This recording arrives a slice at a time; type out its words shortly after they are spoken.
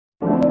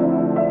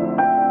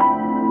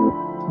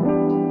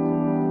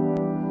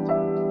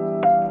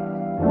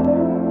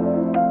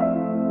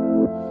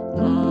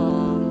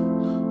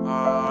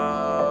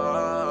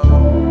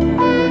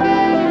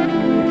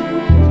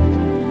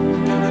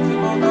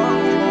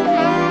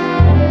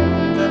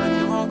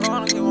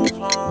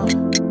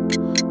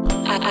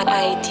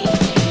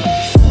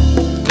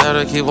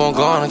Gotta keep on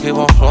going and keep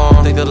on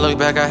flowing. Think to look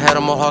back, I had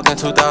a mohawk in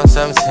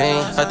 2017.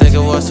 I think it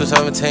was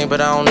 2017,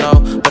 but I don't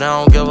know. But I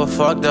don't give a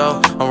fuck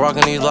though. I'm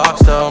rocking these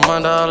locks though. I'm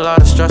under a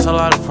lot of stress, a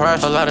lot of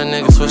pressure. A lot of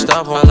niggas switched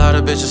up on me. A lot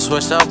of bitches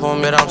switched up on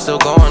me. But I'm still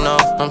going though.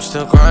 I'm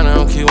still grinding,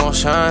 I'm keep on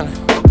shining.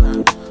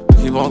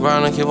 Keep on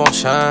grinding, keep on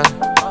shining.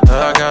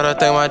 I gotta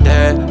thank my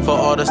dad for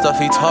all the stuff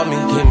he taught me.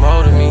 He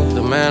molded me,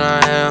 the man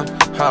I am.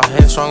 How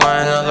headstrong I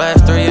am. In the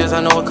last 3 years,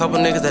 I know a couple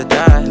niggas that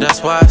died.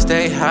 That's why I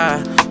stay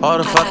high all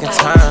the fucking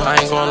time. I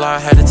ain't gonna lie, I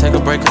had to take a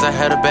break cause I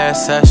had a bad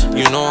session.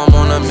 You know I'm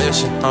on a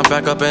mission. I'm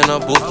back up in the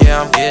booth,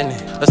 yeah, I'm getting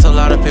it. There's a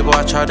lot of people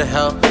I tried to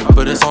help,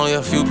 but it's only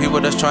a few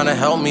people that's trying to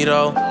help me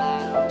though.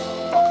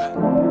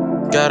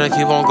 Gotta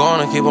keep on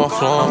going and keep on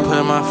flowing. I'm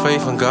putting my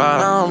faith in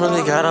God. I don't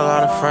really got a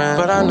lot of friends,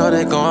 but I know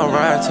they gon'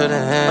 ride to the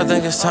end. I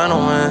think it's time to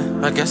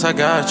win. I guess I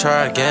gotta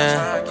try again.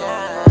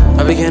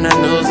 I be getting that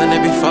news and they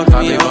be fucking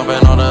me. I be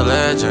bumping on the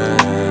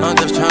legend. I'm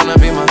just tryna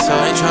be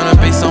myself, ain't tryna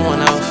be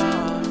someone else.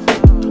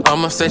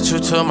 I'ma stay true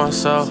to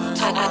myself.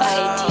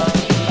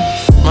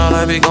 My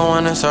life be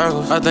going in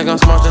circles. I think I'm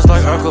smart just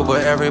like Urkel,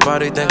 but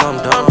everybody think I'm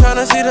dumb. I'm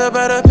tryna see the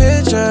better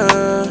picture.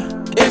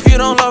 If you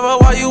don't love her,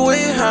 why you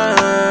with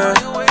her?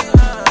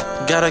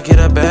 Gotta get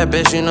a bad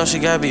bitch, you know she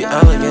gotta be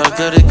elegant. A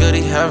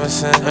goody heaven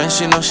sent, and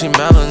she know she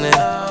melanin.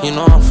 You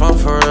know I'm fun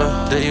for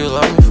real, do you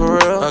love me for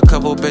real? A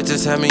couple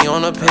bitches had me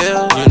on a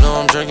pill, you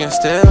know I'm drinking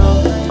still.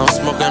 I'm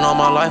smoking all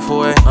my life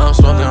away, I'm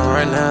smoking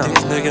right now.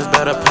 These niggas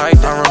better pipe.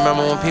 I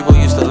remember when people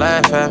used to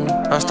laugh at me.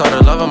 I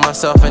started loving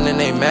myself and then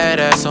they mad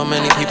at me. So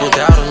many people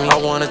doubted me, I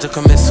wanted to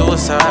commit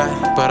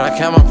suicide, but I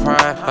kept my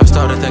pride. I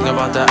started thinking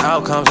about the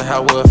outcomes and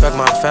how it would affect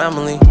my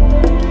family.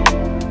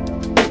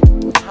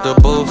 The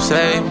booth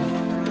saved me.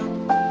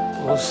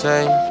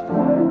 Say,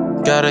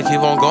 gotta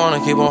keep on going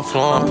and keep on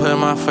flowing. I'm putting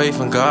my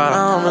faith in God.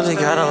 I don't really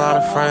got a lot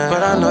of friends,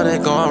 but I know they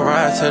gon'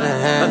 ride to the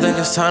end. I think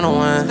it's time to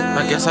win.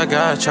 I guess I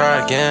gotta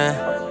try again.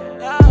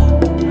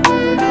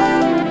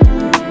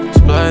 It's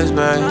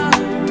Blazebabe.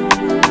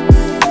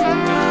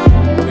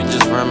 We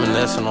just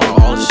reminiscing on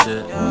all the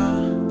shit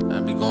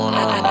that be going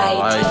on in my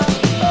life.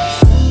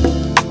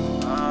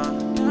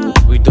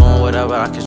 We doing whatever I can.